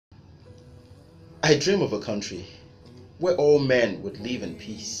I dream of a country where all men would live in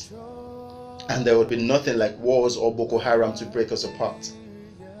peace, and there would be nothing like wars or Boko Haram to break us apart.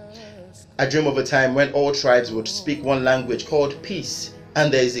 I dream of a time when all tribes would speak one language called peace,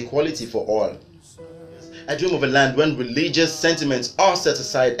 and there is equality for all. I dream of a land when religious sentiments are set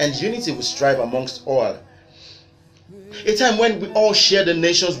aside and unity will strive amongst all. A time when we all share the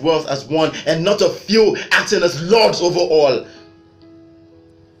nation's wealth as one and not a few acting as lords over all.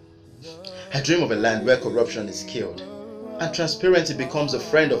 I dream of a land where corruption is killed and transparency becomes a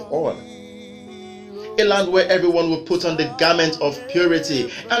friend of all. A land where everyone will put on the garment of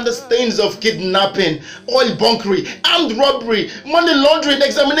purity and the stains of kidnapping, oil bunkery, armed robbery, money laundering,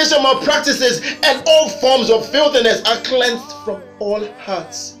 examination malpractices, and all forms of filthiness are cleansed from all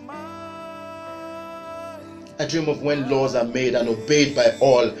hearts. I dream of when laws are made and obeyed by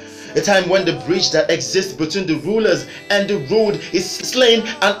all. A time when the bridge that exists between the rulers and the ruled is slain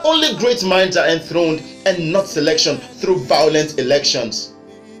and only great minds are enthroned and not selection through violent elections.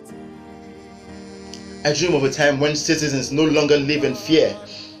 I dream of a time when citizens no longer live in fear.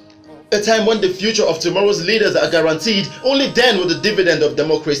 A time when the future of tomorrow's leaders are guaranteed. Only then will the dividend of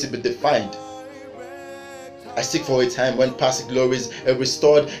democracy be defined. I seek for a time when past glories are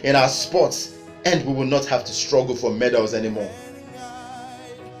restored in our sports and we will not have to struggle for medals anymore.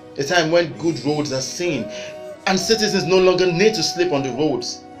 A time when good roads are seen and citizens no longer need to sleep on the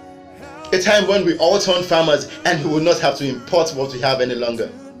roads. A time when we all turn farmers and we will not have to import what we have any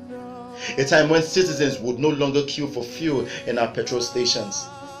longer. A time when citizens would no longer queue for fuel in our petrol stations.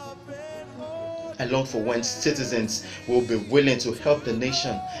 I long for when citizens will be willing to help the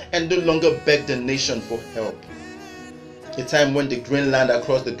nation and no longer beg the nation for help. A time when the green land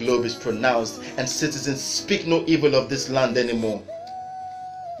across the globe is pronounced and citizens speak no evil of this land anymore.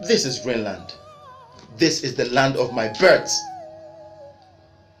 This is Greenland. This is the land of my birth.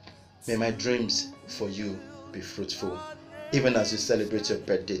 May my dreams for you be fruitful, even as you celebrate your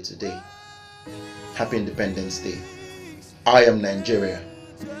birthday today. Happy Independence Day. I am Nigeria,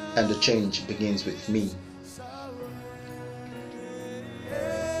 and the change begins with me.